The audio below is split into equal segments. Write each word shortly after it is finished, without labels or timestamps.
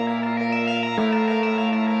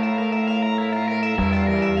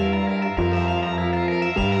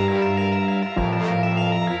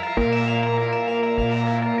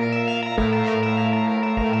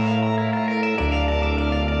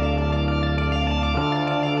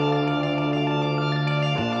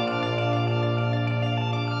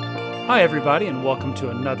Hi, everybody, and welcome to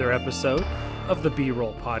another episode of the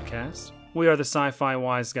B-Roll Podcast. We are the Sci-Fi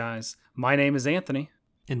Wise Guys. My name is Anthony.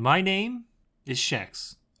 And my name is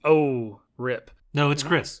Shax. Oh, rip. No, it's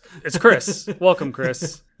Chris. It's Chris. Welcome,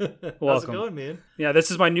 Chris. Welcome. How's it going, man? Yeah,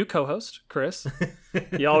 this is my new co-host, Chris.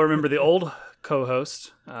 Y'all remember the old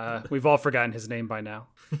co-host. We've all forgotten his name by now.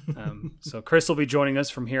 So Chris will be joining us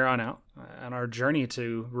from here on out on our journey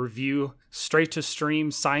to review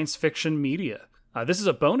straight-to-stream science fiction media. This is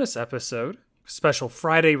a bonus episode, special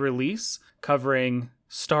Friday release, covering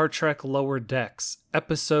Star Trek Lower Decks,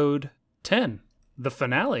 Episode 10, the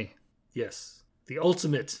finale. Yes, the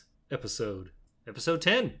ultimate episode. Episode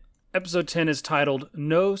 10. Episode 10 is titled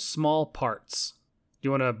No Small Parts. Do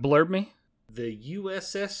you want to blurb me? The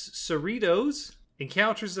USS Cerritos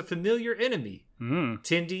encounters a familiar enemy.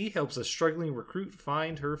 Tendi helps a struggling recruit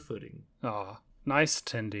find her footing. Aw, nice,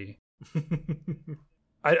 Tendi.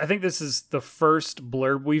 I think this is the first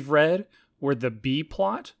blurb we've read where the B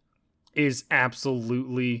plot is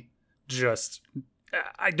absolutely just...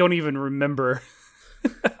 I don't even remember.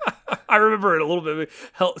 I remember it a little bit.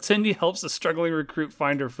 Tendi helps a struggling recruit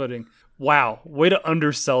find her footing. Wow, way to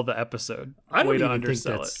undersell the episode. I don't way to even think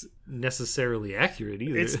undersell that's necessarily accurate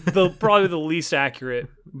either. It's probably the least accurate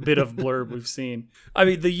bit of blurb we've seen. I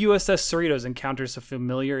mean, the USS Cerritos encounters a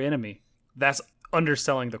familiar enemy. That's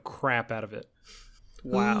underselling the crap out of it.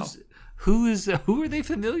 Wow. Who are they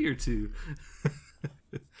familiar to?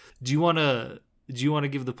 Do you want to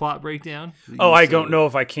give the plot breakdown? I don't know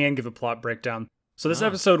if I can give a plot breakdown. So this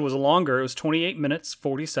episode was longer. It was 28 minutes,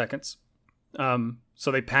 40 seconds.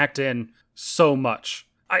 So they packed in so much.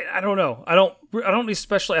 I don't know.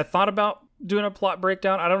 I thought about doing a plot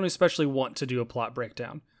breakdown. I don't especially want to do a plot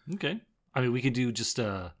breakdown. Okay. I mean, we could do just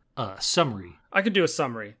a summary. I could do a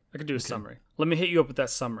summary. Summary. Let me hit you up with that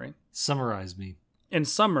summary. Summarize me. In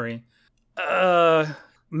summary,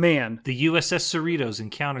 man. The USS Cerritos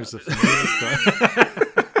encounters a familiar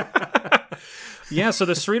Yeah, so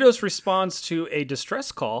the Cerritos responds to a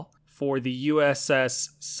distress call for the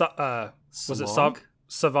USS Savang?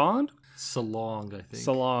 Salong, I think.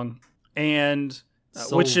 Salong. And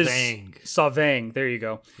which is Savang, there you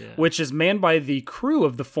go. Yeah. Which is manned by the crew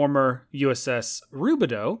of the former USS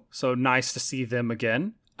Rubido. So nice to see them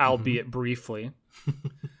again, albeit briefly.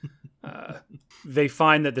 They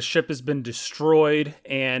find that the ship has been destroyed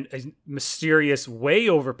and a mysterious, way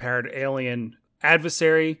overpowered alien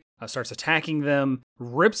adversary starts attacking them,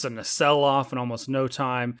 rips a nacelle off in almost no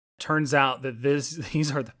time. Turns out that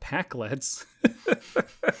these are the Pakleds.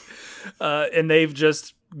 And they've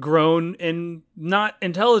just grown in not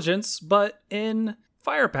intelligence, but in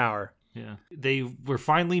firepower. Yeah. They were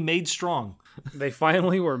finally made strong. They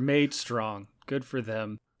finally were made strong. Good for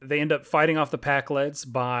them. They end up fighting off the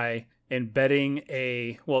Pakleds by embedding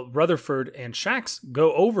Rutherford and Shax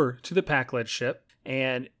go over to the Pakled ship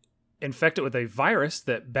and infect it with a virus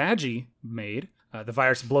that Badgie made. The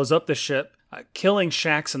virus blows up the ship, killing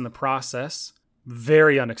Shax in the process.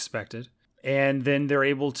 Very unexpected. And then they're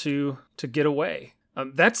able to get away.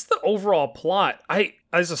 That's the overall plot.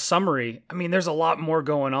 As a summary, I mean, there's a lot more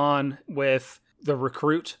going on with the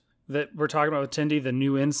recruit that we're talking about with Tendi, the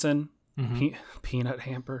new ensign, Peanut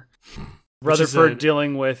Hamper. Rutherford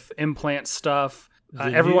dealing with implant stuff.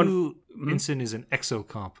 New ensign is an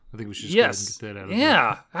exocomp. I think we should just go ahead and get that out of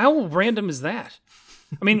Yeah. How random is that?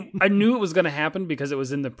 I mean, I knew it was going to happen because it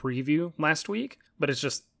was in the preview last week, but it's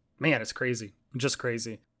just, man, it's crazy. Just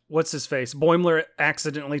crazy. What's his face? Boimler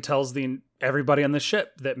accidentally tells everybody on the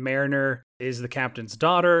ship that Mariner is the captain's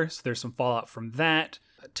daughter, so there's some fallout from that.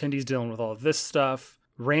 Tendi's dealing with all of this stuff.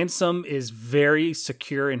 Ransom is very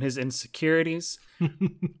secure in his insecurities.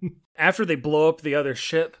 After they blow up the other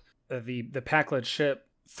ship, the Pakled ship,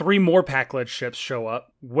 3 more Pakled ships show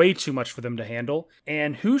up. Way too much for them to handle.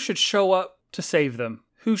 And who should show up to save them?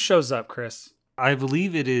 Who shows up, Chris? I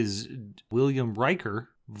believe it is William Riker,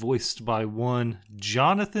 voiced by one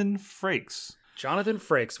Jonathan Frakes. Jonathan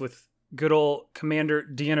Frakes with good old Commander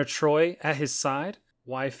Deanna Troi at his side.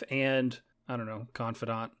 Wife and, I don't know,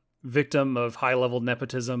 confidant. Victim of high-level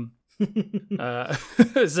nepotism.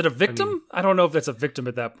 Is it a victim? I don't know if that's a victim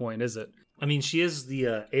at that point, is it? I mean, she is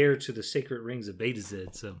the heir to the sacred rings of Beta Z,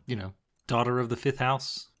 so, daughter of the 5th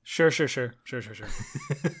house. Sure.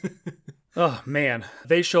 Oh, man.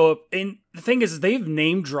 They show up. And the thing is, they've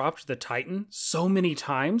name-dropped the Titan so many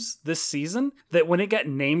times this season that when it got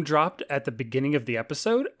name-dropped at the beginning of the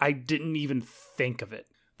episode, I didn't even think of it.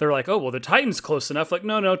 They're like, oh, well, the Titan's close enough. Like,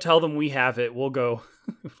 no, tell them we have it. We'll go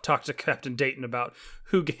talk to Captain Dayton about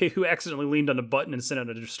who accidentally leaned on a button and sent out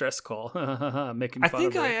a distress call. Making fun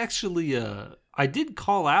of her. I actually, I did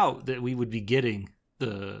call out that we would be getting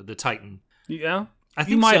the Titan. Yeah? I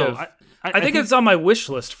think You might so. have. I think it's on my wish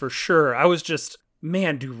list for sure. I was just,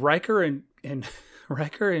 man, do Riker and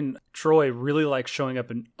Riker and Troy really like showing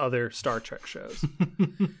up in other Star Trek shows.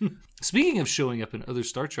 Speaking of showing up in other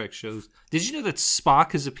Star Trek shows, did you know that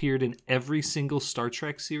Spock has appeared in every single Star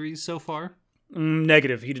Trek series so far?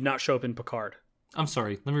 Negative. He did not show up in Picard. I'm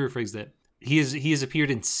sorry. Let me rephrase that. He has appeared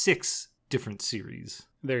in 6 different series.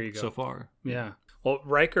 There you go. So far. Yeah. Well,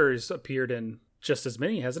 Riker's appeared in just as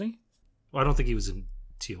many, hasn't he? Well, I don't think he was in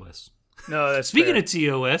TOS. No, that's Speaking fair. of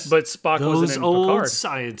TOS, but Spock wasn't those in old Picard.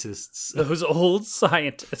 scientists. Those old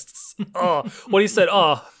scientists. Oh, what he said.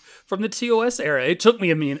 Oh, from the TOS era. It took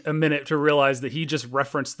me a minute to realize that he just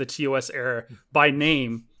referenced the TOS era by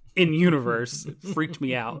name in universe. It freaked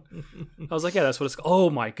me out. I was like, yeah, that's what it's called.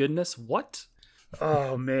 Oh my goodness, what?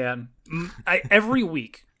 Oh man, every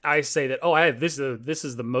week I say that. Oh, I have this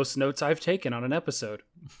is the most notes I've taken on an episode,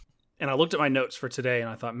 and I looked at my notes for today and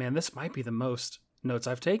I thought, man, this might be the most notes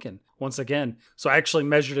I've taken once again. So I actually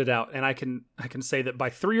measured it out, and I can say that by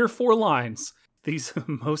 3 or 4 lines, these are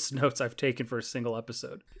the most notes I've taken for a single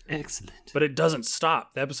episode. Excellent. But it doesn't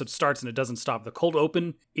stop. The episode starts and it doesn't stop. The cold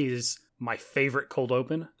open is my favorite cold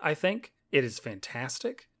open, I think. It is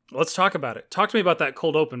fantastic. Let's talk about it. Talk to me about that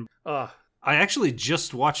cold open. I actually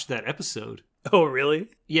just watched that episode. Oh, really?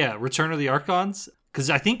 Yeah, Return of the Archons. Because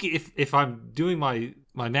I think if I'm doing my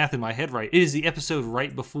math in my head right, it is the episode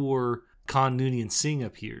right before Khan Noonien Singh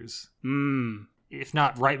appears. If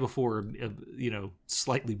not right before,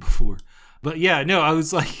 slightly before. But yeah, no, I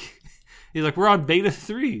was like, he's like, we're on beta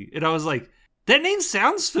 3. And I was like, that name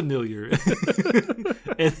sounds familiar.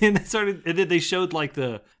 and then they showed like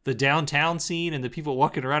the downtown scene and the people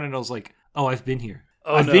walking around, and I was like, oh, I've been here.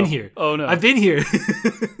 I've been here. Oh no. I've been here.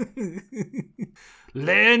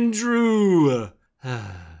 Landru.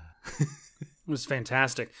 It was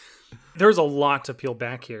fantastic. There's a lot to peel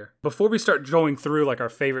back here. Before we start going through like our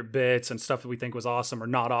favorite bits and stuff that we think was awesome or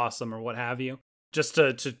not awesome or what have you, just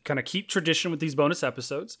to kind of keep tradition with these bonus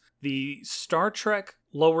episodes, the Star Trek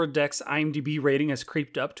Lower Decks IMDb rating has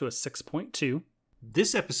creeped up to a 6.2.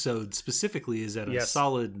 This episode specifically is at a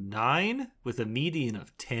solid 9 with a median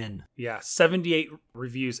of 10. Yeah, 78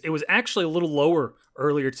 reviews. It was actually a little lower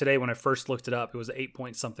earlier today when I first looked it up. It was 8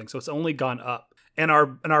 point something, so it's only gone up. And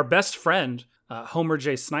our best friend, Homer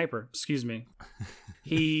J. Sniper,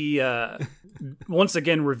 he once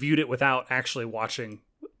again reviewed it without actually watching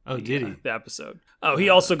the episode. Oh, he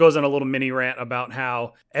also goes on a little mini rant about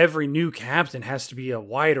how every new captain has to be a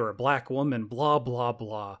white or a black woman, blah, blah,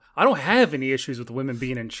 blah. I don't have any issues with women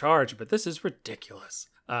being in charge, but this is ridiculous.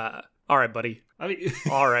 All right, buddy.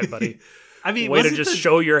 All right, buddy. Way to just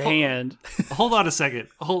show your hand. Hold on a second.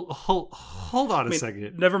 Hold on a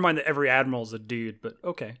second. Never mind that every admiral's a dude, but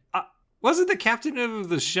okay. Wasn't the captain of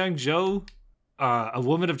the Shenzhou a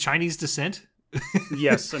woman of Chinese descent?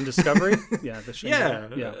 Yes, and Discovery. Yeah, the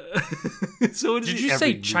Shenzhou. Yeah. So did you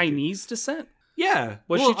say Chinese descent? Yeah.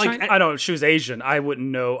 Was she Chinese? I don't know. She was Asian. I wouldn't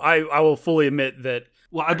know. I will fully admit that.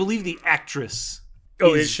 Well, I believe the actress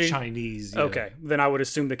is she? Chinese. Yeah. Okay. Then I would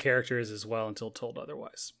assume the character is as well until told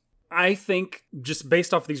otherwise. I think just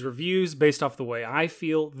based off these reviews, based off the way I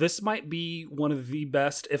feel, this might be one of the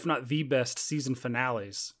best, if not the best, season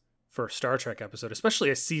finales for a Star Trek episode, especially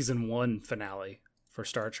a season 1 finale for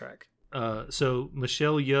Star Trek. So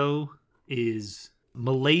Michelle Yeoh is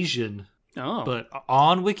Malaysian, Oh. But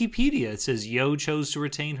on Wikipedia, it says Yeoh chose to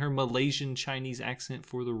retain her Malaysian Chinese accent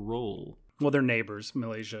for the role. Well, they're neighbors,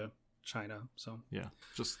 Malaysia, China. So yeah,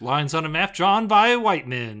 just lines on a map drawn by white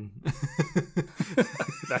men.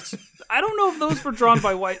 That's. I don't know if those were drawn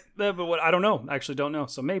by white, but what I don't know. I actually don't know.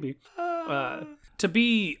 So maybe. To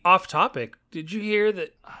be off topic, did you hear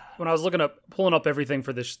that when I was pulling up everything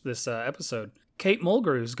for this episode? Kate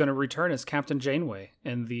Mulgrew is going to return as Captain Janeway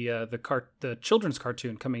in the children's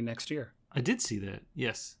cartoon coming next year. I did see that.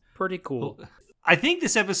 Yes, pretty cool. Well, I think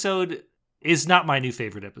this episode is not my new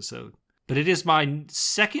favorite episode, but it is my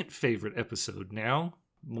second favorite episode now.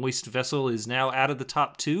 Moist Vessel is now out of the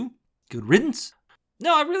top 2. Good riddance.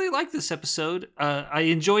 No, I really like this episode. I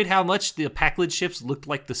enjoyed how much the Pakled ships looked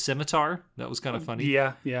like the Scimitar. That was kind of funny.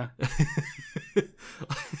 Yeah.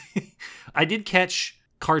 I did catch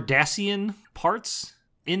Cardassian parts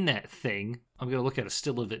in that thing. I'm going to look at a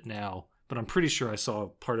still of it now, but I'm pretty sure I saw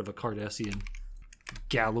part of a Cardassian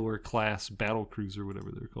Gallower class battle cruiser,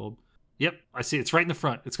 whatever they're called. Yep, I see. It's right in the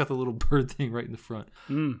front. It's got the little bird thing right in the front.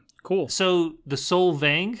 Cool. So the Sol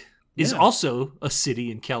Vang is also a city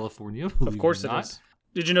in California. Of course it is.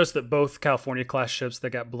 Did you notice that both California class ships that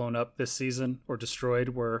got blown up this season or destroyed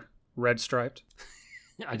were red striped?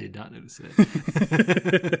 I did not notice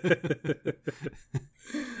that.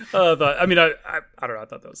 I don't know. I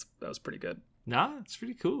thought that was pretty good. Nah, it's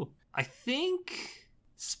pretty cool. I think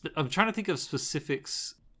I'm trying to think of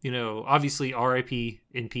specifics. Obviously R.I.P.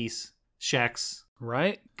 in peace. Shax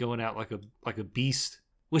Right? going out like a beast,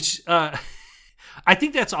 which I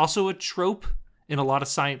think that's also a trope in a lot of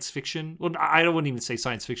science fiction. Well, I wouldn't even say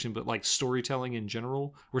science fiction, but like storytelling in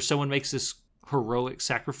general, where someone makes this heroic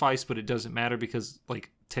sacrifice, but it doesn't matter because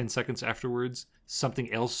like 10 seconds afterwards,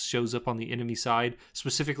 something else shows up on the enemy side.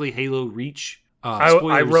 Specifically, Halo Reach.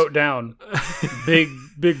 I wrote down big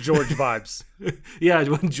George vibes. Yeah,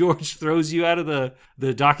 when George throws you out of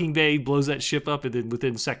the docking bay, blows that ship up, and then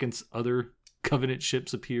within seconds, other Covenant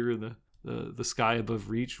ships appear in the sky above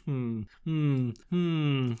Reach. Come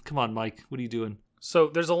on, Mike, what are you doing? So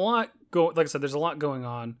there's a lot like I said, there's a lot going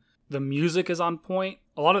on. The music is on point.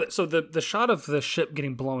 A lot of it, so the shot of the ship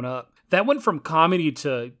getting blown up, that went from comedy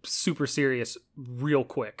to super serious real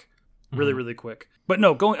quick. Really quick. But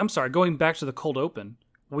no, going back to the cold open,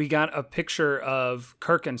 we got a picture of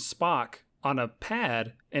Kirk and Spock on a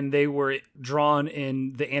pad, and they were drawn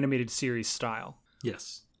in the animated series style.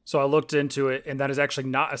 Yes. So I looked into it, and that is actually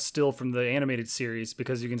not a still from the animated series,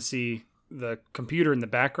 because you can see the computer in the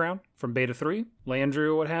background from Beta 3,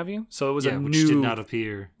 Landru, what have you. So it was which did not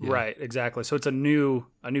appear. Yeah. Right, exactly. So it's a new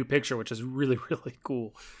picture, which is really, really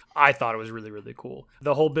cool. I thought it was really, really cool.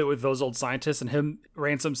 The whole bit with those old scientists and him,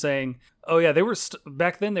 Ransom, saying, oh yeah, they were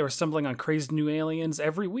back then they were stumbling on crazy new aliens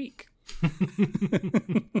every week.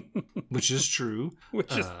 Which is true.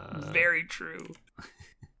 Which is very true.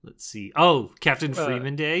 Let's see. Oh, Captain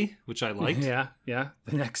Freeman Day, which I liked. Yeah. The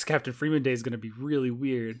next Captain Freeman Day is going to be really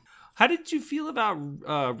weird. How did you feel about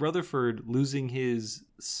Rutherford losing his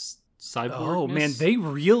cyborg? Oh man, they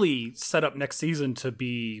really set up next season to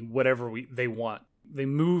be whatever they want. They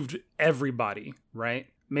moved everybody, right?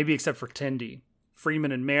 Maybe except for Tendi.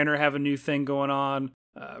 Freeman and Manor have a new thing going on.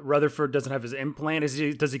 Rutherford doesn't have his implant.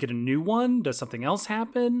 Does he get a new one? Does something else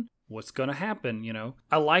happen? What's going to happen,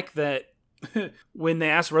 I like that when they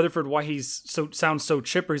ask Rutherford why sounds so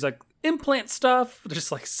chipper, he's like, implant stuff,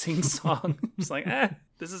 just like sing song. Just like,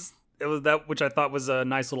 it was that, which I thought was a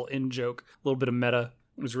nice little in joke, a little bit of meta.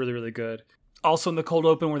 It was really, really good. Also in the cold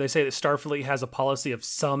open where they say that Starfleet has a policy of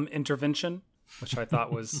some intervention, which I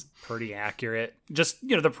thought was pretty accurate. Just,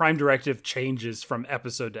 the Prime Directive changes from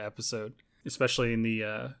episode to episode, especially in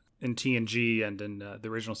the in TNG and in the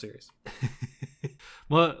original series.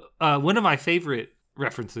 Well, one of my favorite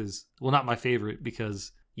references, well, not my favorite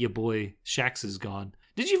because your boy Shax is gone.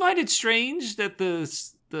 Did you find it strange that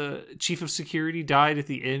the chief of security died at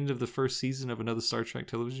the end of the first season of another Star Trek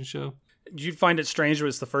television show? Did you find it strange that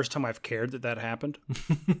it's the first time I've cared that happened?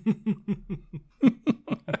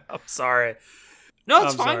 I'm sorry. No,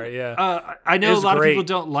 it's fine. Sorry, yeah. I know a lot of people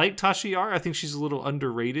don't like Tasha Yar. I think she's a little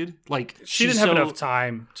underrated. Like she didn't have enough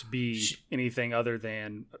time to be anything other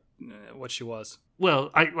than what she was.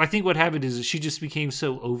 Well, I think what happened is she just became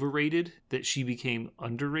so overrated that she became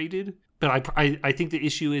underrated. But I think the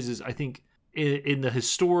issue is I think in the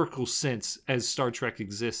historical sense, as Star Trek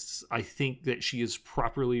exists, I think that she is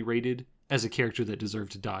properly rated as a character that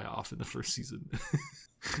deserved to die off in the first season.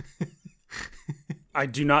 I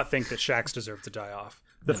do not think that Shax deserved to die off.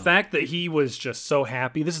 The fact that he was just so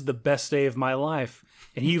happy, this is the best day of my life,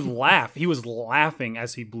 and he was laughing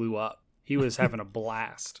as he blew up. He was having a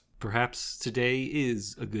blast. Perhaps today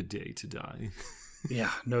is a good day to die.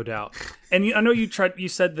 Yeah, no doubt. And I know you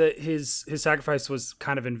said that his sacrifice was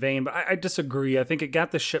kind of in vain, but I disagree. I think it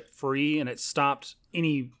got the ship free and it stopped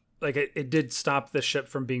it did stop the ship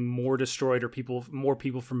from being more destroyed or more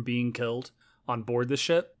people from being killed on board the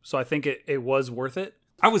ship. So I think it was worth it.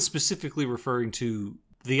 I was specifically referring to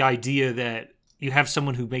the idea that you have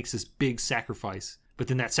someone who makes this big sacrifice, but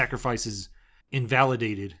then that sacrifice is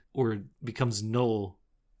invalidated or becomes null,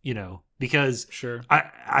 because sure.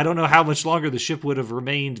 I don't know how much longer the ship would have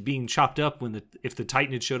remained being chopped up if the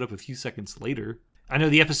Titan had showed up a few seconds later. I know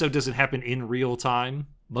the episode doesn't happen in real time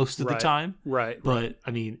most of the time. Right. But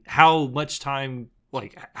I mean, how much time,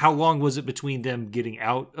 how long was it between them getting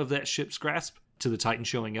out of that ship's grasp to the Titan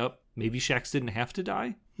showing up? Maybe Shax didn't have to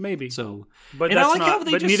die. Maybe. So, but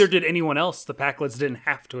neither did anyone else. The Pakleds didn't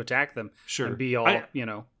have to attack them. Sure. And be all,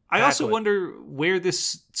 I also wonder where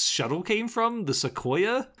this shuttle came from, the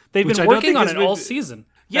Sequoia. They've been working on it all season.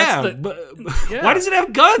 Yeah, but why does it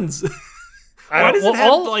have guns? Why does it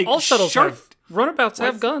have all shuttles have runabouts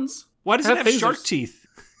have guns? Why does it have shark teeth?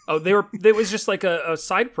 Oh, it was just like a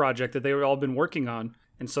side project that they were all been working on,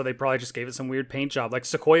 and so they probably just gave it some weird paint job. Like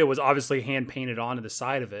Sequoia was obviously hand painted onto the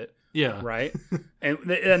side of it. Yeah. Right.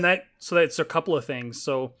 and that's a couple of things.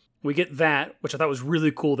 So we get that, which I thought was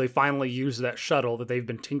really cool. They finally used that shuttle that they've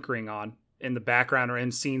been tinkering on in the background or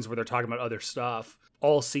in scenes where they're talking about other stuff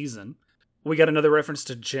all season. We got another reference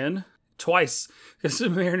to Jin twice. Because the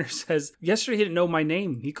Mariner says, yesterday he didn't know my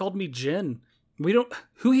name. He called me Jin.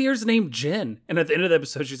 Who hears the name Jin? And at the end of the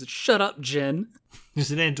episode, she said, shut up, Jin.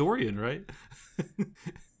 He's an Andorian, right?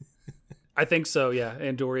 I think so, yeah.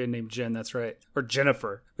 Andorian named Jin, that's right. Or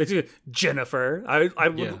Jennifer. Jennifer. I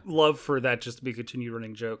would love for that just to be a continued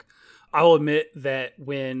running joke. I'll admit that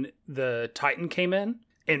when the Titan came in,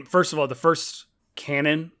 and first of all, the first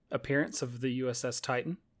canon appearance of the USS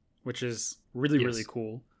Titan, which is really, really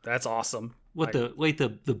cool. That's awesome.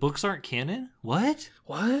 The books aren't canon? What?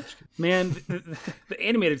 Man, the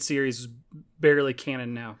animated series is barely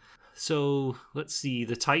canon now. So, let's see.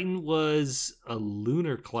 The Titan was a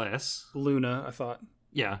lunar class. Luna, I thought.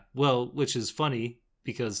 Yeah, well, which is funny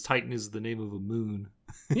because Titan is the name of a moon.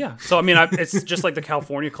 Yeah, so I mean, it's just like the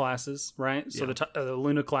California classes, right? So the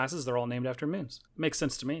Luna classes, they're all named after moons. Makes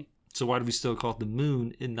sense to me. So why do we still call it the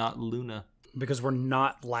moon and not Luna? Because we're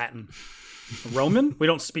not Latin. Roman? We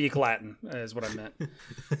don't speak Latin, is what I meant.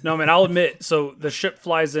 No, man, I'll admit. So the ship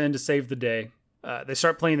flies in to save the day. They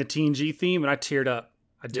start playing the TNG theme, and I teared up.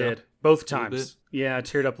 I did. Both times. Yeah, I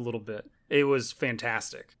teared up a little bit. It was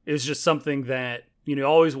fantastic. It was just something that,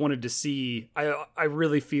 always wanted to see. I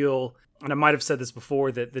really feel, and I might have said this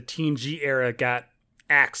before, that the TNG era got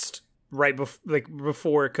axed right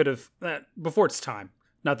before it could have, before its time.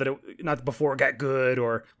 Not before it got good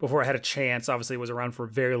or before it had a chance. Obviously, it was around for a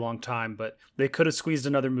very long time, but they could have squeezed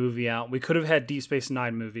another movie out. We could have had Deep Space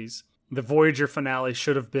Nine movies. The Voyager finale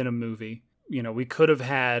should have been a movie. We could have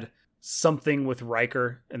had something with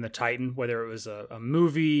Riker and the Titan, whether it was a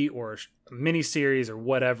movie or a miniseries or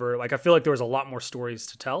whatever. Like, I feel like there was a lot more stories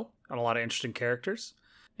to tell and a lot of interesting characters.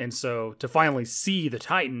 And so to finally see the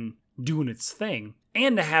Titan doing its thing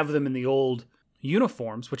and to have them in the old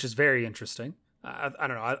uniforms, which is very interesting. I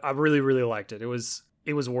don't know. I really, really liked it. It was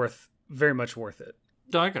very much worth it.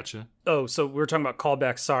 No, I gotcha. Oh, so we were talking about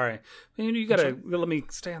callbacks. Sorry. You gotta let me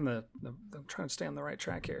stay on I'm trying to stay on the right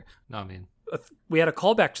track here. No, man. We had a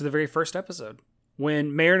callback to the very first episode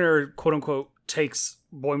when Mariner, quote unquote, takes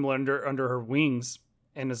Boimler under her wings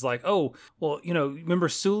and is like, oh, well, remember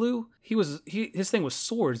Sulu? His thing was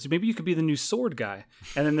swords. Maybe you could be the new sword guy.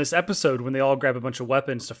 And then this episode, when they all grab a bunch of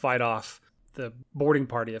weapons to fight off the boarding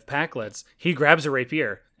party of Pakleds, he grabs a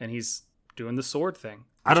rapier and he's doing the sword thing.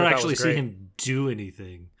 I don't actually see him do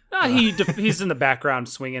anything. He's in the background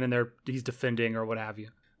swinging and he's defending or what have you.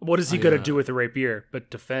 What is he going to do with a rapier but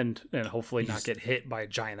defend and hopefully not get hit by a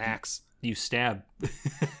giant axe? You stab.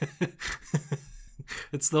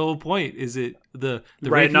 It's the whole point. Is it the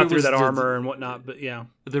right? Not through that armor and whatnot, but yeah.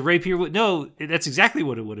 The rapier that's exactly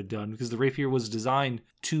what it would have done because the rapier was designed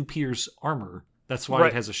to pierce armor. That's why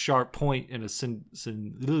it has a sharp point and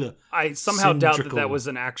I somehow doubt that was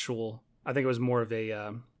an actual. I think it was more of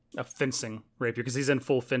a fencing rapier because he's in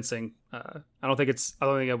full fencing. I don't think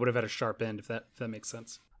I would have had a sharp end if that makes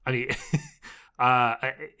sense. I mean,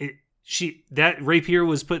 that rapier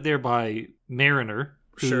was put there by Mariner,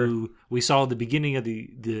 who we saw at the beginning of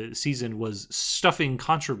the season was stuffing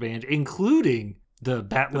contraband, including the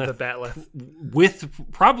batleth,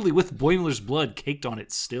 probably with Boimler's blood caked on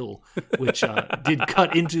it still, which did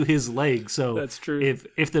cut into his leg. So that's true.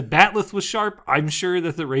 If the batleth was sharp, I'm sure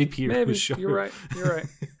that the rapier was sharp. You're right.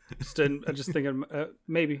 I'm just thinking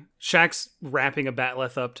maybe Shax's wrapping a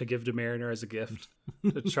batleth up to give to Mariner as a gift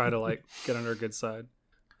to try to get on her good side.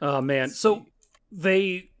 Oh man! So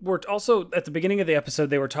they were also at the beginning of the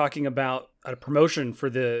episode. They were talking about a promotion for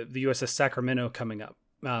the USS Sacramento coming up.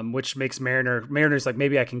 Which makes Mariner's like,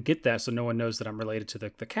 maybe I can get that so no one knows that I'm related to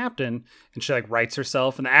the captain. And she writes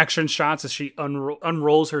herself. And the action shots as she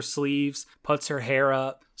unrolls her sleeves, puts her hair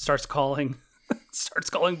up, starts calling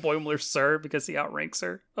Boimler sir because he outranks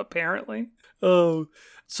her, apparently. Oh,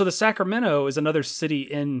 so the Sacramento is another city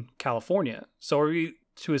in California. So are we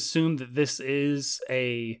to assume that this is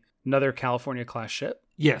another California class ship?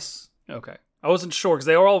 Yes. Okay. I wasn't sure because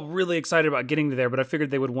they were all really excited about getting to there, but I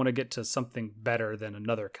figured they would want to get to something better than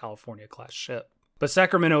another California class ship. But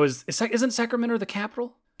Sacramento isn't Sacramento the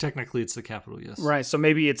capital? Technically, it's the capital, yes. Right, so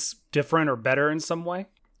maybe it's different or better in some way.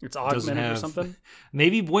 It's augmented or something.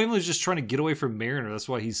 Maybe Boimler's just trying to get away from Mariner. That's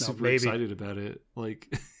why he's super excited about it.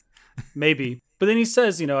 Maybe, but then he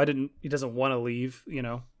says, he doesn't want to leave,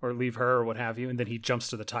 or leave her or what have you, and then he jumps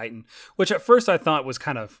to the Titan, which at first I thought was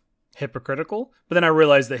kind of hypocritical, but then I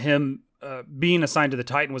realized that him being assigned to the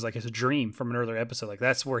Titan was his dream from an earlier episode.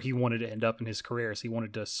 That's where he wanted to end up in his career. So he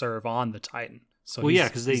wanted to serve on the Titan. So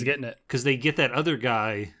because he's getting it because they get that other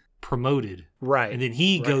guy promoted, right? And then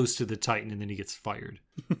he goes to the Titan, and then he gets fired.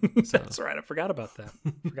 So. That's right. I forgot about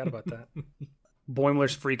that.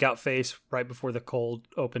 Boimler's freak out face right before the cold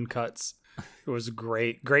open cuts. It was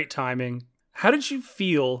great timing. How did you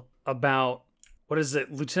feel about, what is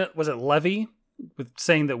it, was it Levy with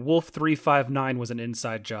saying that Wolf 359 was an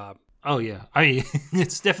inside job? Oh yeah, I mean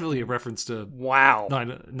it's definitely a reference to Wow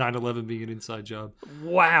 9/11 being an inside job.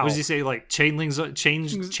 Wow. What does he say? Like changelings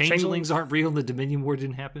aren't real and the Dominion War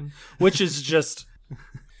didn't happen? Which is just,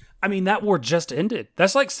 I mean, that war just ended.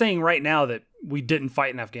 That's like saying right now that we didn't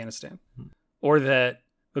fight in Afghanistan or that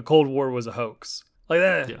the Cold War was a hoax. Like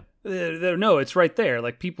that. Yeah. No, it's right there.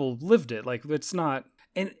 Like people lived it. Like it's not.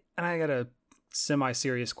 And I got a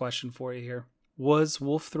semi-serious question for you here. Was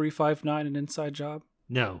Wolf 359 an inside job?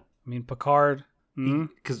 No. I mean, Picard.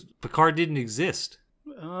 Because Picard didn't exist.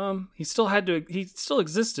 He still had to. He still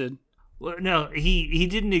existed. Well, no, he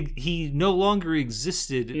didn't. He no longer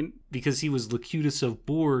existed because he was Locutus of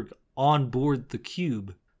Borg on board the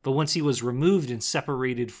cube. But once he was removed and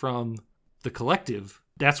separated from the collective,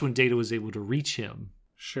 that's when Data was able to reach him.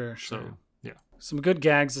 Sure. So, yeah. Some good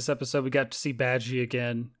gags this episode. We got to see Badgie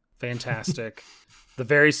again. Fantastic. The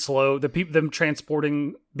very slow, them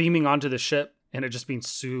beaming onto the ship, and it just being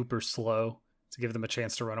super slow to give them a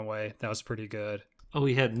chance to run away. That was pretty good. Oh,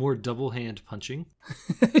 we had more double hand punching.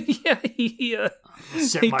 Yeah, he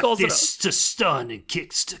set my fists to stun and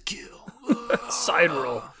kicks to kill. Side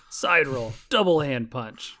roll, double hand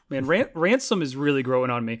punch. Man, Ransom is really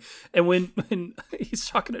growing on me. And when he's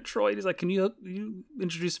talking to Troy, he's like, "Can you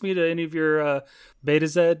introduce me to any of your Beta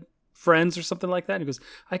Z friends or something like that?" And he goes,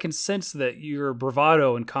 "I can sense that your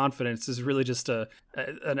bravado and confidence is really just an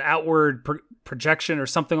outward projection or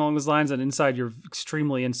something along those lines, and inside you're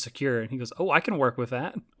extremely insecure." And he goes, "Oh, I can work with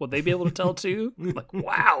that. Would they be able to tell too?" I'm like,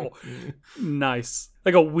 wow, nice.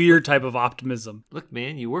 Like a weird type of optimism. Look,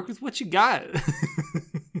 man, you work with what you got.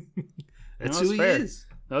 That's who he is.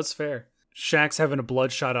 That's fair. Shax's having a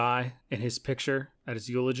bloodshot eye in his picture at his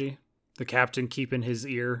eulogy. The captain keeping his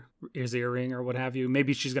earring or what have you.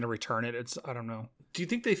 Maybe she's going to return it. I don't know. Do you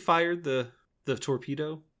think they fired the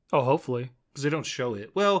torpedo? Oh, hopefully. Because they don't show it.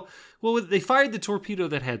 Well, they fired the torpedo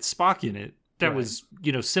that had Spock in it. That was,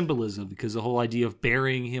 symbolism, because the whole idea of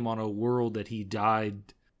burying him on a world that he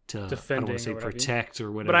died to defending, I don't want to say protect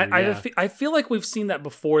or whatever. But I feel like we've seen that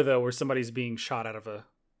before, though, where somebody's being shot out of a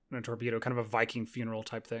torpedo, kind of a Viking funeral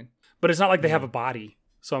type thing. But it's not like they have a body.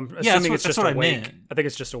 So I'm assuming it's just a wake. I think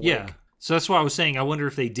it's just a wake. Yeah. So that's why I was saying I wonder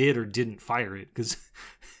if they did or didn't fire it. Because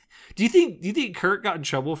do you think Kirk got in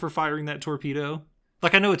trouble for firing that torpedo?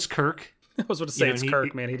 Like, I know it's Kirk. I was going to say it's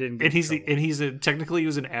Kirk, man. He didn't get in trouble. And technically he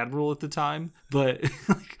was an admiral at the time. But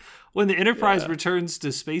like, when the Enterprise returns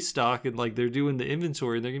to space dock and like they're doing the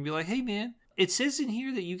inventory, they're going to be like, "Hey, man, it says in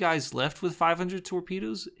here that you guys left with 500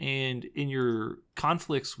 torpedoes, and in your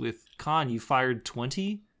conflicts with Khan, you fired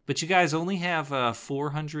 20, but you guys only have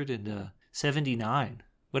 479.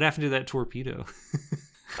 What happened to that torpedo?"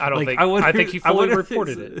 I don't think. I think he fully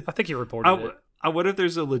reported it. I think he reported it. I wonder if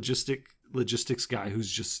there's a logistics guy who's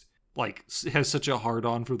just like has such a hard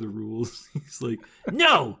on for the rules. He's like,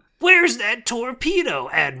 "No, where's that torpedo,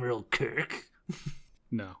 Admiral Kirk?"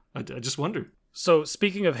 No, I just wonder. So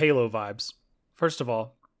speaking of Halo vibes. First of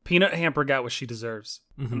all, Peanut Hamper got what she deserves.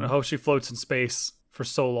 Mm-hmm. And I hope she floats in space for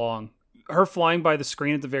so long. Her flying by the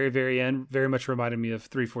screen at the very, very end very much reminded me of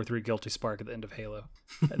 343 Guilty Spark at the end of Halo.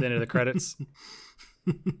 At the end of the credits.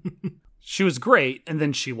 She was great, and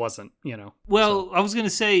then she wasn't, Well, so. I was going to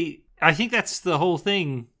say, I think that's the whole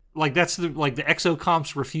thing. Like, that's the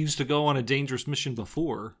exocomps refused to go on a dangerous mission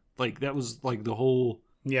before. Like, that was like the whole...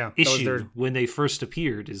 issue when they first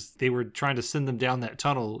appeared is they were trying to send them down that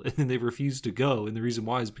tunnel and then they refused to go, and the reason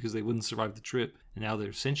why is because they wouldn't survive the trip, and now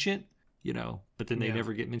they're sentient, but then they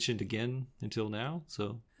never get mentioned again until now.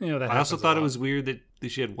 So I also thought it was weird that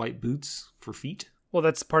she had white boots for feet. Well,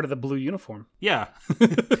 that's part of the blue uniform. Yeah.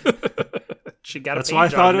 She got a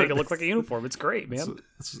paint job to make it look like a uniform. It's great, man.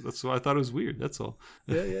 That's why I thought it was weird. That's all.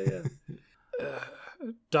 Yeah.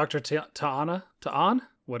 Dr. Ta'an?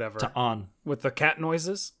 Whatever. Ta'an. With the cat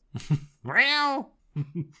noises. Meow.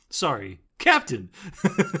 Sorry, Captain.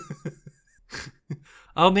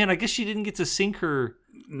 Oh man, I guess she didn't get to sink her.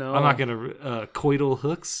 No, I'm not gonna coital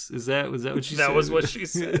hooks. Was that what she said? That was what she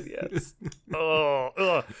said. Yes.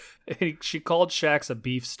 Oh, she called Shaxs a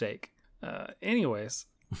beefsteak. Anyways,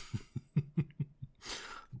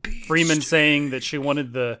 Freeman saying that she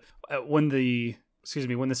wanted when the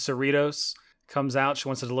Cerritos comes out, she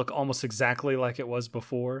wants it to look almost exactly like it was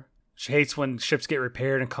before. She hates when ships get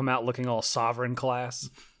repaired and come out looking all sovereign class.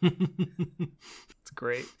 It's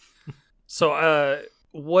great. So,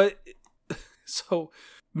 So,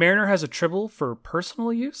 Mariner has a tribble for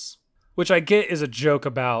personal use, which I get is a joke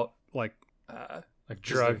about like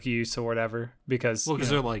drug use or whatever. Because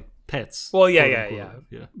they're like pets. Well, yeah, quote yeah, unquote.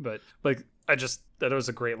 yeah. But like, I just thought it was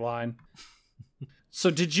a great line. So,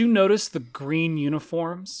 did you notice the green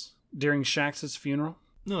uniforms during Shax's funeral?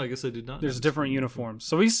 No, I guess I did not. There's different uniforms.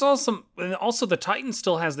 So we saw some, and also the Titan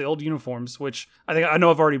still has the old uniforms, which I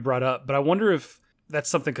know I've already brought up, but I wonder if that's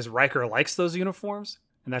something because Riker likes those uniforms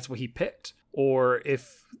and that's what he picked, or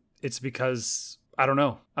if it's because I don't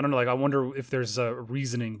know. Like, I wonder if there's a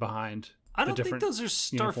reasoning behind. I don't think those are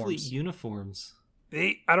Starfleet uniforms.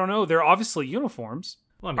 I don't know. They're obviously uniforms.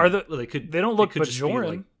 Well, I mean, they could. They don't look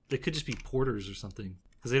Bajoran. They could just be porters or something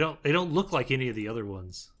because they don't look like any of the other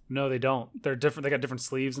ones. No, they don't. They're different. They got different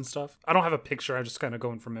sleeves and stuff. I don't have a picture. I'm just kind of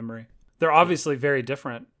going from memory. They're obviously very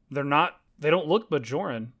different. They're not. They don't look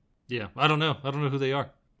Bajoran. Yeah, I don't know. I don't know who they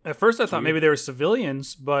are. At first, I thought maybe they were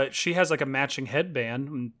civilians, but she has like a matching headband.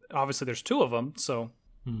 And obviously, there's two of them. So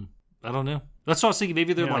I don't know. That's what I was thinking.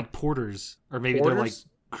 Maybe they're like porters, or maybe they're like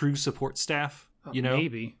crew support staff. You know,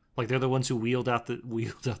 maybe like they're the ones who wheeled out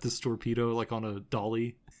this torpedo like on a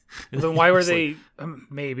dolly. Well, then why were they?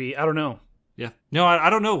 Maybe I don't know. Yeah. No, I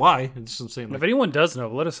don't know why. I'm just saying. Like, if anyone does know,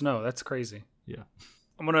 let us know. That's crazy. Yeah.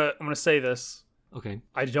 I'm gonna say this. Okay.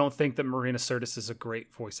 I don't think that Marina Sirtis is a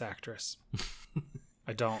great voice actress.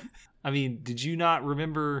 I don't. I mean, did you not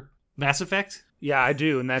remember Mass Effect? Yeah, I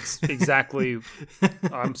do, and that's exactly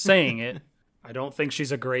I'm saying it. I don't think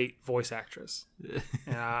she's a great voice actress.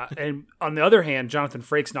 And on the other hand, Jonathan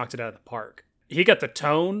Frakes knocked it out of the park. He got the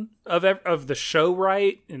tone of the show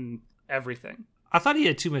right and everything. I thought he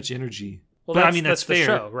had too much energy. Well, but I mean that's fair.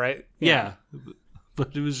 The show, right? Yeah.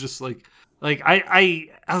 But it was just like I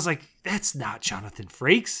was like, that's not Jonathan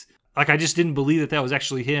Frakes. Like, I just didn't believe that was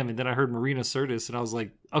actually him. And then I heard Marina Sirtis, and I was like,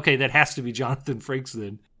 okay, that has to be Jonathan Frakes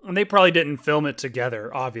then. And they probably didn't film it together,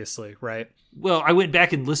 obviously, right? Well, I went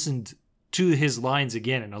back and listened to his lines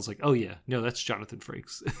again, and I was like, oh yeah, no, that's Jonathan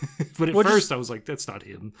Frakes. But at first I was like, that's not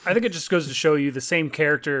him. I think it just goes to show you the same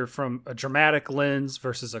character from a dramatic lens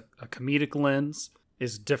versus a comedic lens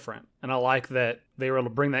is different. And I like that they were able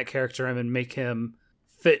to bring that character in and make him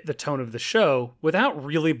fit the tone of the show without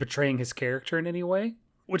really betraying his character in any way.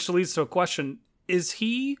 Which leads to a question. Is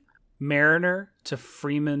he Mariner to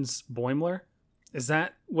Freeman's Boimler? Is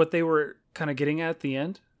that what they were kind of getting at the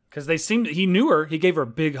end? Because he knew her. He gave her a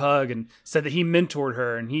big hug and said that he mentored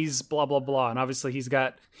her and he's blah, blah, blah. And obviously he's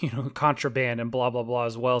got, contraband and blah, blah, blah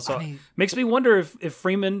as well. So it makes me wonder if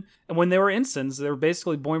Freeman, and when they were ensigns, they were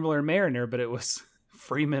basically Boimler and Mariner, but it was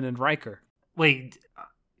Freeman and Riker. Wait,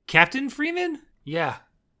 Captain Freeman? Yeah.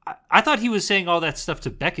 I thought he was saying all that stuff to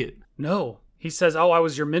Beckett. No. He says, oh, I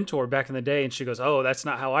was your mentor back in the day. And she goes, oh, that's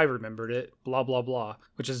not how I remembered it. Blah, blah, blah.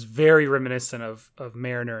 Which is very reminiscent of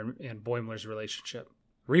Mariner and Boimler's relationship.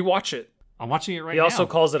 Rewatch it. I'm watching it right now. He also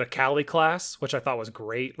calls it a Cali class, which I thought was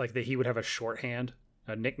great. Like that he would have a shorthand,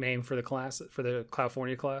 a nickname for the class, for the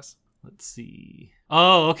California class. Let's see.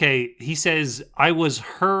 Oh, okay. He says, I was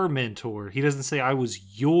her mentor. He doesn't say I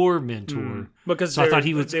was your mentor. Because so I thought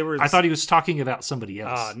he was talking about somebody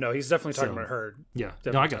else. No, he's definitely talking about her. Yeah.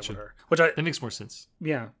 Definitely no, I got you. That makes more sense.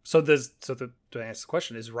 Yeah. So to answer the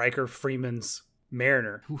question, is Riker Freeman's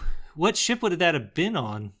Mariner? What ship would that have been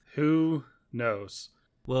on? Who knows?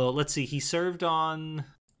 Well, let's see. He served on...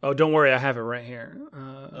 Oh, don't worry. I have it right here.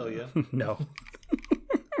 Oh, yeah? No.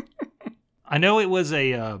 I know it was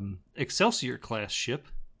a Excelsior class ship.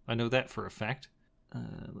 I know that for a fact.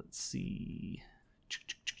 Let's see.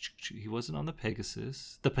 He wasn't on the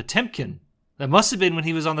Pegasus. The Potemkin. That must have been when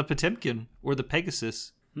he was on the Potemkin or the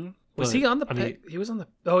Pegasus. Was he on the... he was on the...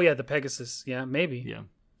 Oh, yeah, the Pegasus. Yeah, maybe. Yeah.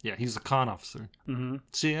 Yeah, he's a con officer. Mm-hmm.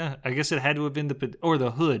 So, yeah, I guess it had to have been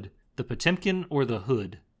the Hood. The Potemkin or the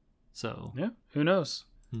Hood. So... Yeah, who knows?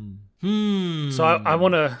 So I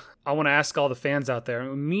want to ask all the fans out there.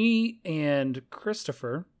 Me and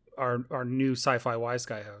Christopher, our new Sci-Fi Wise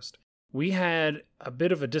Guy host, we had a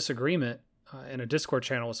bit of a disagreement in a Discord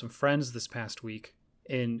channel with some friends this past week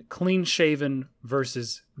in clean-shaven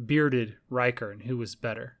versus bearded Riker and who was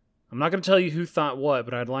better. I'm not going to tell you who thought what,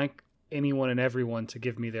 but I'd like anyone and everyone to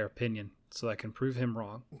give me their opinion so I can prove him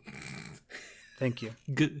wrong. Thank you.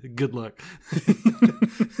 Good luck.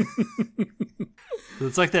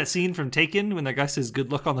 It's like that scene from Taken when that guy says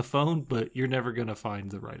good luck on the phone, but you're never going to find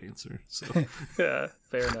the right answer. So yeah,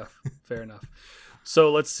 fair enough.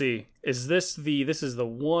 So let's see. Is this is the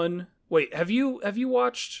one? Wait, have you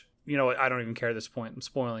watched, I don't even care at this point. I'm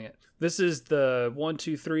spoiling it. This is the 1,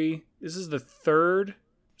 2, 3. This is the third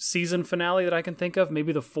season finale that I can think of.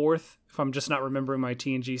 Maybe the fourth, if I'm just not remembering my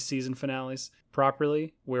TNG season finales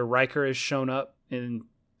properly, where Riker has shown up and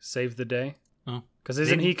saved the day. Because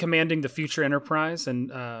isn't he commanding the future Enterprise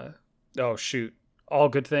and, All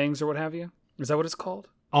Good Things or what have you? Is that what it's called?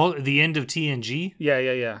 The end of TNG?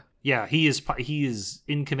 Yeah. Yeah, he is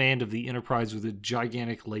in command of the Enterprise with a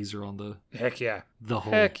gigantic laser on the Heck yeah. hull.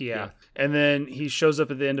 Heck yeah. And then he shows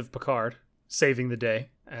up at the end of Picard, saving the day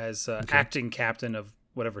as acting captain of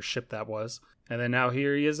whatever ship that was. And then now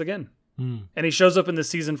here he is again. And he shows up in the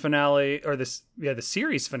season finale, or the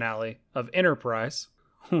series finale of Enterprise,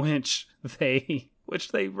 which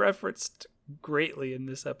they referenced greatly in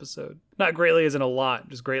this episode. Not greatly as in a lot,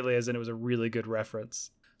 just greatly as in it was a really good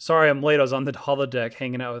reference. Sorry, I'm late. I was on the holodeck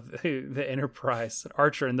hanging out with the Enterprise,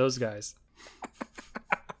 Archer, and those guys.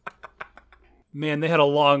 Man, they had a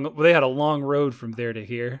long road from there to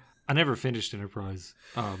here. I never finished Enterprise.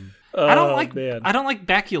 I don't like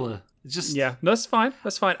Bakula. It's just yeah, that's fine.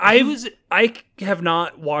 That's fine. I have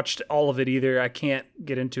not watched all of it either. I can't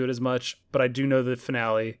get into it as much, but I do know the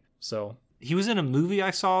finale. So he was in a movie I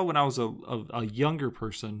saw when I was a younger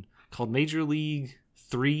person called Major League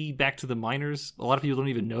 3 Back to the Minors. A lot of people don't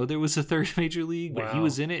even know there was a third Major League, but he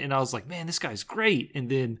was in it, and I was like, man, this guy's great. And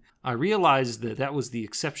then I realized that was the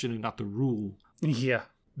exception and not the rule. Yeah,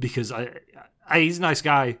 because he's a nice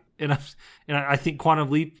guy, and I think Quantum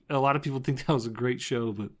Leap. A lot of people think that was a great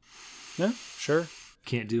show, but yeah, sure,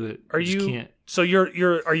 can't do it. Can't. So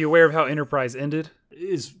are you aware of how Enterprise ended?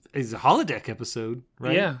 Is a holodeck episode,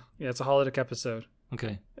 right? Yeah, it's a holodeck episode.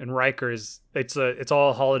 Okay, and Riker it's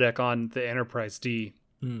all holodeck on the Enterprise D.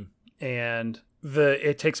 And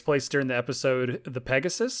it takes place during the episode The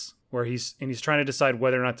Pegasus, where he's trying to decide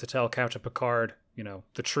whether or not to tell Captain Picard,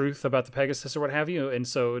 the truth about the Pegasus or what have you. And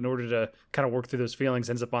so in order to kind of work through those feelings,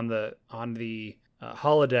 ends up on the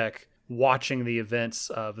holodeck watching the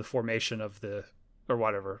events of the formation of or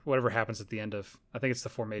whatever happens at the end of, I think it's the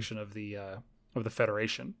formation of the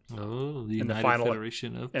Federation. Oh, the United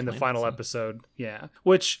Federation of Planets. In the final episode, yeah.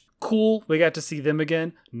 Which, cool, we got to see them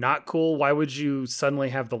again. Not cool. Why would you suddenly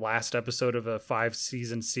have the last episode of a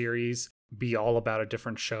 5-season series be all about a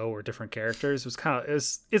different show or different characters? It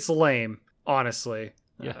was it's lame, honestly.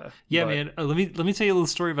 Yeah, man. Let me tell you a little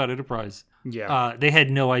story about Enterprise. Yeah. They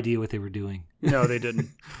had no idea what they were doing. No, they didn't.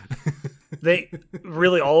 They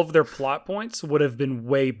really, all of their plot points would have been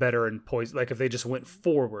way better in Poison, like if they just went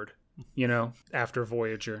forward, after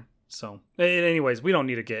Voyager. So, anyways, we don't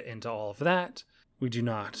need to get into all of that. We do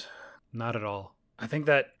not at all. I think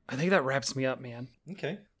that wraps me up, man.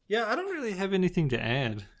 Okay. Yeah, I don't really have anything to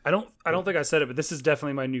add. I don't think I said it, but this is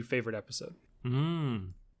definitely my new favorite episode.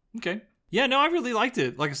 Okay. Yeah, no, I really liked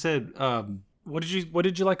it. Like I said, what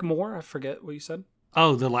did you like more? I forget what you said.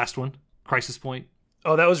 Oh, the last one, Crisis Point.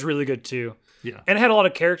 Oh, that was really good too. Yeah. And it had a lot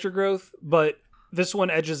of character growth, but this one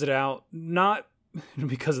edges it out, not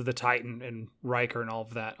because of the Titan and Riker and all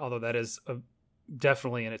of that, although that is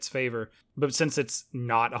definitely in its favor. But since it's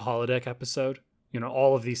not a holodeck episode,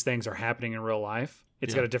 all of these things are happening in real life.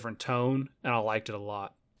 It's got a different tone, and I liked it a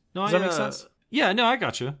lot. No, Does that make sense? Yeah, no, I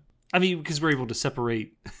gotcha. I mean, because we're able to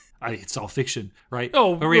separate. It's all fiction, right?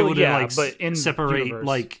 Oh, but we're able to but in separate universe.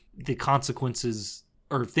 like the consequences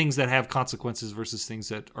or things that have consequences versus things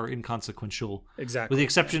that are inconsequential. Exactly. With the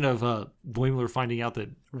exception of Boimler finding out that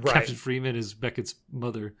Captain Freeman is Beckett's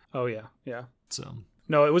mother. Oh yeah, yeah. So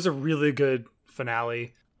no, it was a really good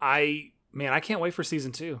finale. I can't wait for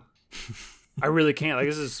season 2. I really can't. Like,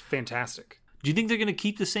 this is fantastic. Do you think they're going to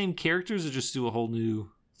keep the same characters or just do a whole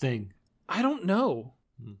new thing? I don't know.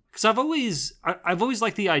 Because I've always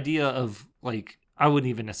liked the idea of, like, I wouldn't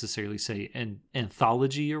even necessarily say an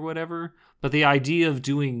anthology or whatever, but the idea of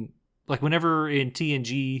doing, like, whenever in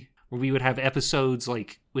TNG where we would have episodes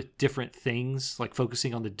like with different things, like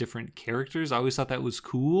focusing on the different characters, I always thought that was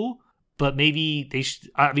cool. But maybe they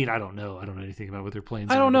should. I mean, I don't know. I don't know anything about what their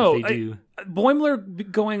plans are. I don't know. If they do.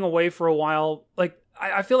 Boimler going away for a while, like,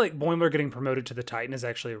 I feel like Boimler getting promoted to the Titan is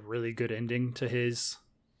actually a really good ending to his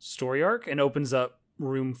story arc and opens up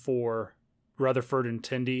room for Rutherford and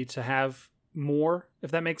Tendi to have more,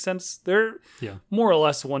 if that makes sense. They're more or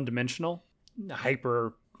less one-dimensional,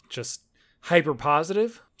 hyper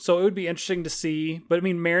positive. So it would be interesting to see. But I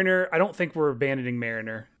mean, Mariner, I don't think we're abandoning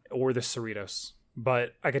Mariner or the Cerritos,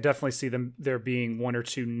 but I could definitely see there being one or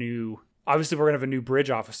two new. Obviously, we're gonna have a new bridge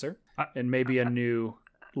officer and maybe a new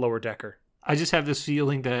lower decker. I just have this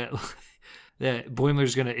feeling that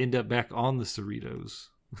Boimler's gonna end up back on the Cerritos.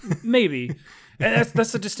 Maybe. And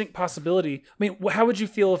that's a distinct possibility. I mean, how would you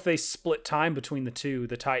feel if they split time between the two,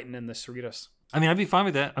 the Titan and the Cerritos? I mean, I'd be fine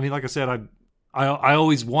with that. I mean, like I said, I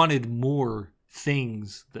always wanted more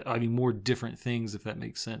things. More different things, if that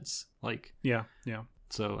makes sense. Like, yeah.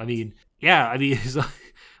 So, it's like,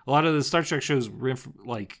 a lot of the Star Trek shows were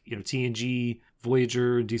like, TNG,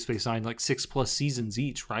 Voyager, and Deep Space Nine, like 6+ seasons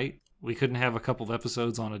each, right? We couldn't have a couple of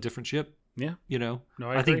episodes on a different ship. Yeah. No,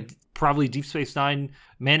 I agree. think probably Deep Space Nine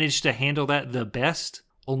managed to handle that the best,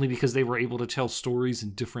 only because they were able to tell stories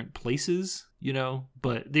in different places,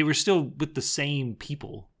 but they were still with the same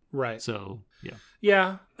people. Right. So, yeah.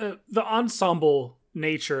 Yeah. The ensemble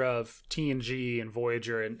nature of TNG and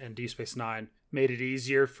Voyager and Deep Space Nine made it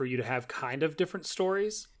easier for you to have kind of different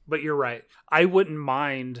stories. But you're right. I wouldn't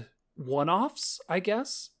mind one-offs, I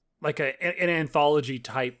guess. Like an anthology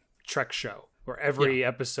type Trek show where every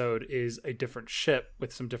episode is a different ship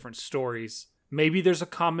with some different stories. Maybe there's a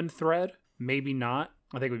common thread. Maybe not.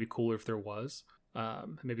 I think it would be cooler if there was.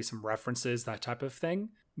 Maybe some references, that type of thing.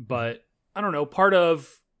 But I don't know. Part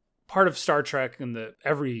of Star Trek and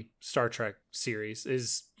every Star Trek series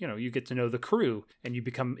is, you get to know the crew and you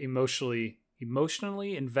become emotionally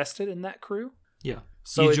invested in that crew. Yeah.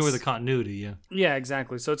 So you enjoy the continuity, yeah. Yeah,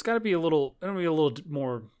 exactly. So it's got to be a little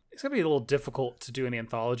more. It's going to be a little difficult to do an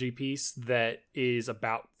anthology piece that is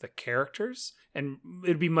about the characters, and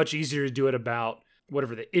it'd be much easier to do it about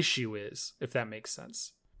whatever the issue is, if that makes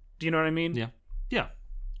sense. Do you know what I mean? Yeah. Yeah.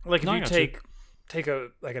 Like if you take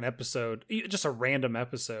an episode, just a random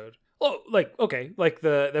episode. Oh, like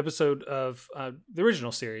the episode of the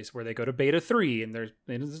original series where they go to Beta 3 and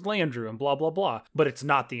there's Landru and blah blah blah, but it's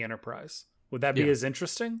not the Enterprise. Would that be as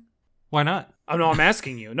interesting? Why not? Oh no, I'm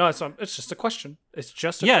asking you. No, it's just a question. It's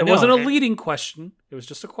just it wasn't a leading question. It was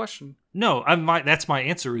just a question. No, that's my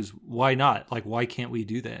answer is why not? Like, why can't we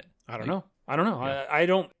do that? I don't know.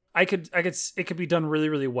 Yeah. It could be done really,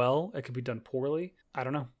 really well. It could be done poorly. I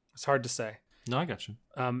don't know. It's hard to say. No, I got you.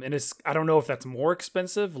 And I don't know if that's more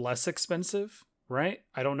expensive, less expensive, right?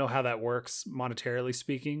 I don't know how that works monetarily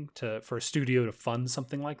speaking for a studio to fund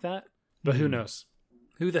something like that. But who knows?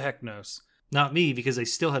 Who the heck knows? Not me, because they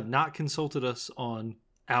still have not consulted us on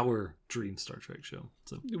our dream Star Trek show.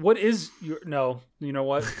 So what is no, you know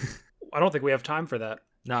what? I don't think we have time for that.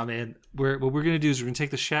 Nah, man. What we're gonna do is we're gonna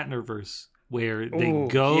take the Shatner verse where they they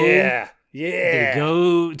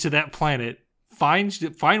go to that planet, find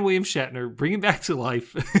William Shatner, bring him back to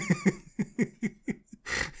life.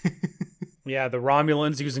 Yeah, the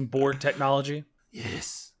Romulans using Borg technology.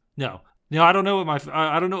 Yes. No, I don't know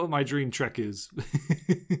what my dream Trek is.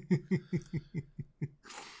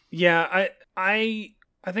 Yeah, I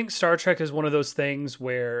think Star Trek is one of those things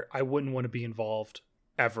where I wouldn't want to be involved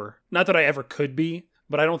ever. Not that I ever could be,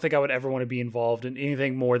 but I don't think I would ever want to be involved in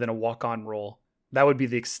anything more than a walk-on role. That would be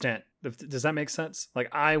the extent. Does that make sense? Like,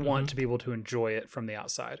 I want to be able to enjoy it from the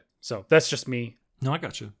outside. So that's just me. No, I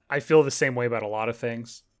got you. I feel the same way about a lot of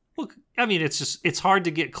things. Well, I mean, it's hard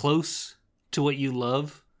to get close to what you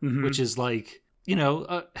love, which is like,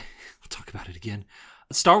 we'll talk about it again.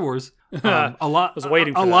 Star Wars. A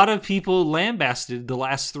lot of people lambasted the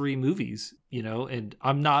last 3 movies, and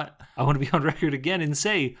I want to be on record again and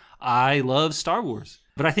say I love Star Wars.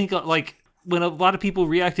 But I think when a lot of people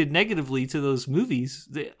reacted negatively to those movies,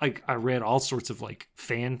 I read all sorts of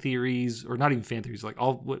fan theories, or not even fan theories,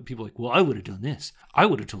 all what people well, I would have done this. I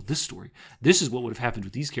would have told this story. This is what would have happened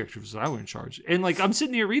with these characters if I were in charge. And I'm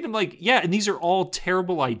sitting here reading, yeah, and these are all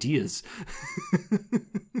terrible ideas.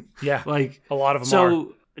 Yeah, a lot of them are.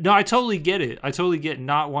 No, I totally get it. I totally get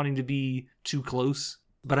not wanting to be too close.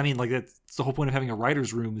 But I mean, that's the whole point of having a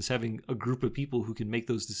writer's room, is having a group of people who can make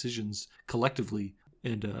those decisions collectively.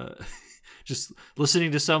 And just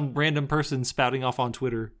listening to some random person spouting off on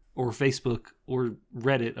Twitter or Facebook or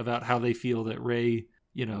Reddit about how they feel that Rey,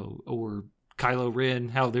 or Kylo Ren,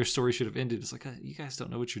 how their story should have ended. It's you guys don't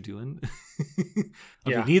know what you're doing. I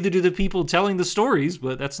mean, neither do the people telling the stories,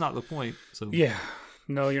 but that's not the point. So yeah.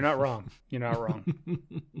 No, you're not wrong. You're not wrong.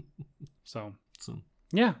 So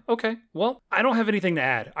yeah, okay. Well, I don't have anything to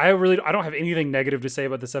add. I don't have anything negative to say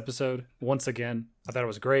about this episode. Once again, I thought it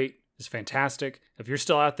was great. It's fantastic. If you're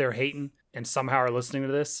still out there hating and somehow are listening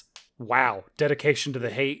to this, wow, dedication to the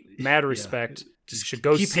hate, mad respect. Just should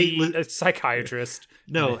go see a psychiatrist.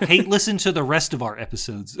 No, hate listen to the rest of our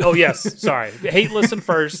episodes. Oh, yes. Sorry. Hate listen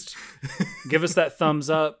first. Give us that thumbs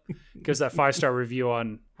up. Give us that 5-star review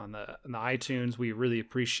on the iTunes. We really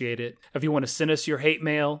appreciate it. If you want to send us your hate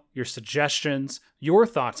mail, your suggestions, your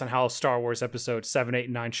thoughts on how Star Wars episode 7, 8,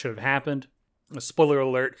 and 9 should have happened. A spoiler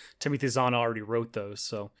alert, Timothy Zahn already wrote those,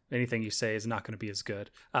 so anything you say is not going to be as good.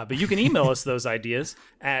 But you can email us those ideas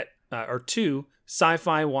to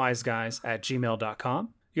sci-fi-wiseguys@gmail.com.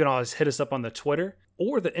 You can always hit us up on the Twitter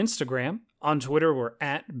or the Instagram. On Twitter, we're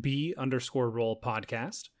at @B_roll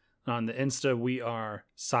podcast. On the Insta, we are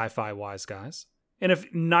Sci-Fi Wise Guys. And if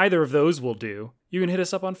neither of those will do, you can hit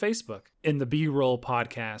us up on Facebook in the B-Roll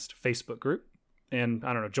Podcast Facebook group. And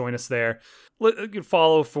I don't know, join us there. You can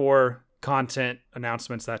follow for content,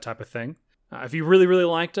 announcements, that type of thing. If you really, really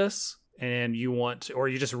liked us and you want, or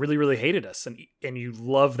you just really, really hated us and you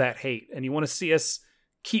love that hate and you want to see us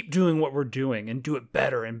keep doing what we're doing and do it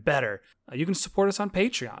better and better, you can support us on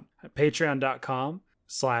Patreon at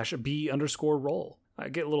patreon.com/B_roll. I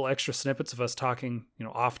get little extra snippets of us talking,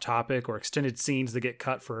 off topic or extended scenes that get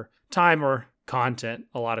cut for time or content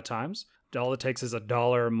a lot of times. All it takes is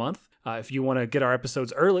 $1 a month. If you want to get our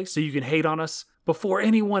episodes early so you can hate on us before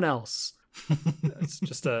anyone else. It's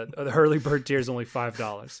just the early bird tier is only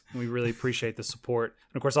 $5. And we really appreciate the support.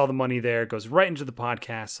 And of course, all the money there goes right into the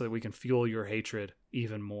podcast so that we can fuel your hatred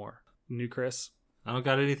even more. New Chris? I don't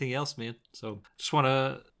got anything else, man. So just want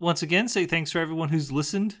to once again say thanks for everyone who's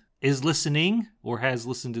listened, is listening, or has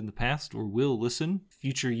listened in the past, or will listen.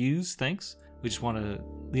 Future yous, thanks. We just want to,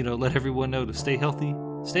 let everyone know to stay healthy,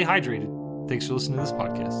 stay hydrated. Thanks for listening to this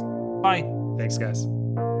podcast. Bye. Thanks, guys.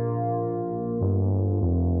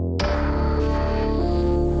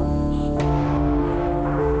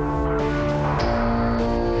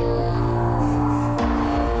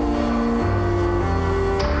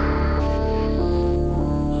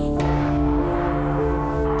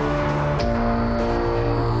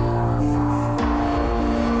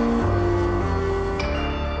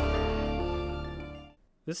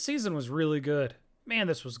 This season was really good. Man,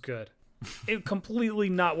 this was good. It completely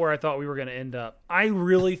not where I thought we were going to end up. I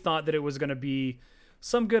really thought that it was going to be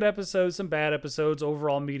some good episodes, some bad episodes,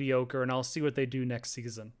 overall mediocre, and I'll see what they do next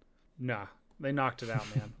season. Nah, they knocked it out,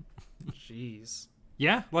 man. Jeez.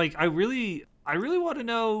 Yeah, I really want to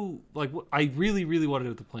know, what I really want to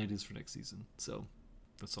know what the plan is for next season. So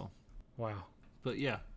that's all. Wow. But yeah,